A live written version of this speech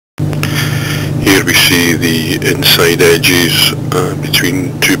see the inside edges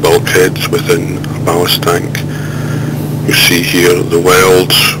between two bulkheads within a ballast tank. You see here the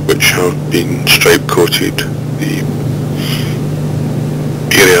welds which have been stripe coated. The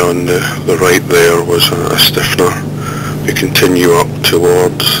area on the right there was a stiffener. We continue up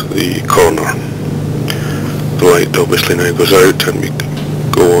towards the corner. The light obviously now goes out and we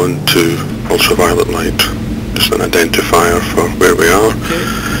go on to ultraviolet light, just an identifier for where we are.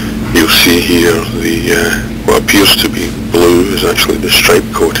 You'll see here the what appears to be blue is actually the stripe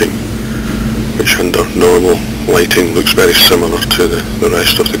coating, which under normal lighting looks very similar to the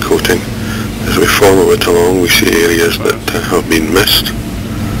rest of the coating. As we follow it along, we see areas that have been missed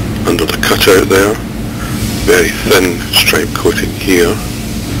under the cutout there. Very thin stripe coating here.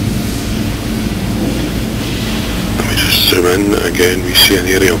 Let me just zoom in again. We see an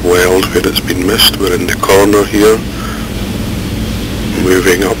area of weld where it's been missed. We're in the corner here,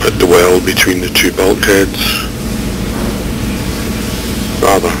 moving up at the weld between the two bulkheads.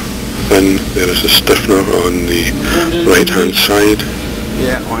 Rather thin. There is a stiffener on the right hand side.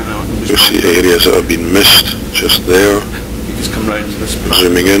 Yeah, why not? You'll see areas that have been missed just there. You just come round to this part.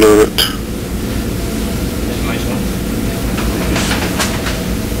 Zooming in on it. Nice one.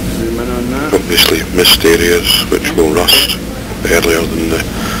 Zoom in on that. Obviously missed areas which will rust earlier than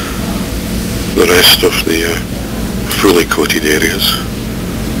the rest of the fully coated areas.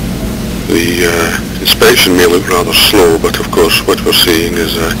 The inspection may look rather slow, but of course what we're seeing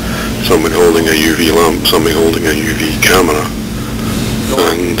is someone holding a UV lamp, someone holding a UV camera,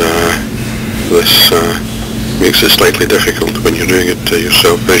 and this makes it slightly difficult when you're doing it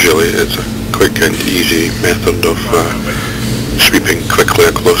yourself visually. It's a quick and easy method of sweeping quickly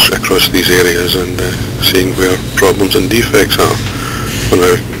across these areas and seeing where problems and defects are. We're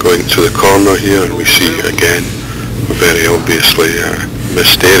now going to the corner here and we see again a very obviously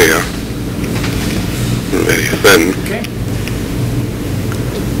missed area, very thin,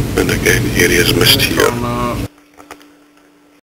 and again areas missed here.